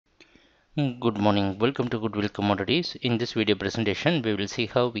Good morning. Welcome to Goodwill Commodities. In this video presentation, we will see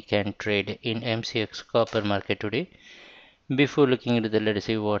how we can trade in MCX copper market today. Before looking into the, let us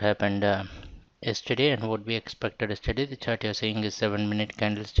see what happened yesterday and what we expected yesterday. The chart you're seeing is 7-minute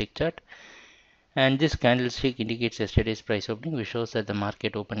candlestick chart, and this candlestick indicates yesterday's price opening, which shows that the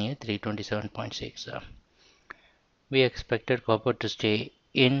market opened here 327.6. We expected copper to stay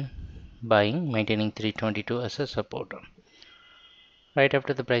in buying, maintaining 322 as a support. Right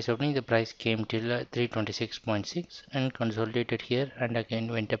after the price opening, the price came till 326.6 and consolidated here, and again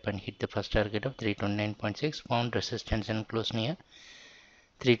went up and hit the first target of 329.6, found resistance and closed near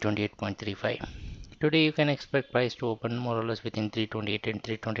 328.35. Today you can expect price to open more or less within 328 and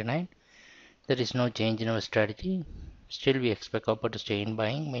 329. There is no change in our strategy. Still we expect copper to stay in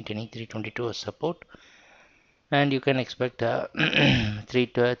buying, maintaining 322 as support, and you can expect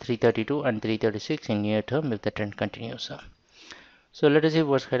 332 and 336 in near term if the trend continues. So let us see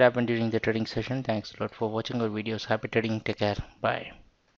what's going to happen during the trading session. Thanks a lot for watching our videos. Happy trading. Take care. Bye.